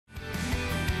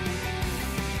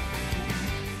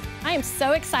I am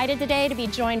so excited today to be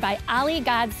joined by Ali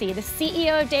Ghodsi, the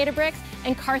CEO of Databricks,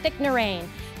 and Karthik Narain,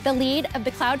 the lead of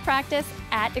the cloud practice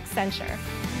at Accenture.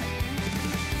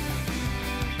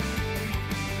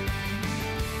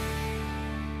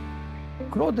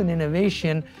 Growth and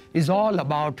innovation is all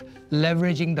about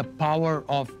leveraging the power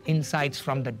of insights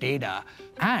from the data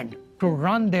and to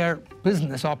run their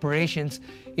business operations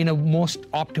in a most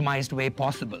optimized way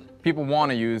possible. People want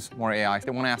to use more AI.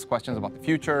 They want to ask questions about the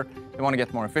future. They want to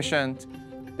get more efficient.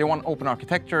 They want open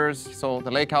architectures. So the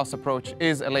Lakehouse approach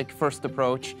is a lake-first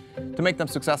approach to make them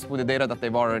successful with the data that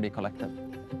they've already collected.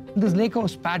 This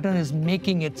Lakehouse pattern is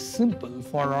making it simple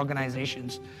for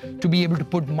organizations to be able to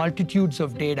put multitudes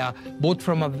of data, both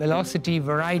from a velocity,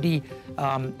 variety,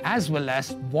 as well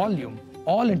as volume,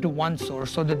 all into one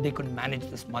source so that they could manage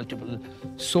this multiple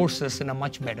sources in a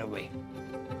much better way.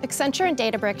 Accenture and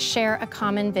Databricks share a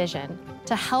common vision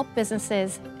to help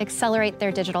businesses accelerate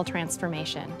their digital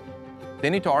transformation.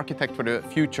 They need to architect for the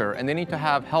future, and they need to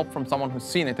have help from someone who's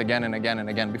seen it again and again and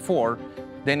again before.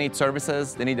 They need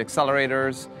services, they need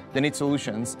accelerators, they need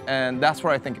solutions, and that's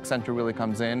where I think Accenture really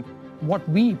comes in. What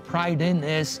we pride in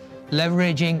is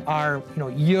leveraging our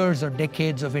years or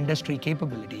decades of industry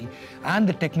capability and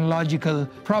the technological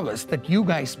prowess that you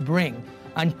guys bring,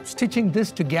 and stitching this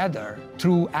together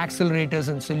through accelerators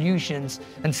and solutions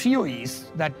and COEs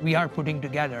that we are putting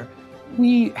together.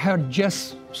 We are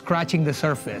just scratching the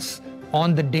surface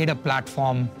on the data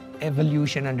platform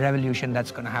evolution and revolution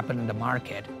that's going to happen in the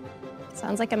market.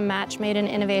 Sounds like a match made in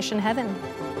innovation heaven.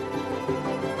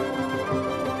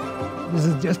 This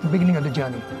is just the beginning of the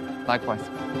journey. Likewise.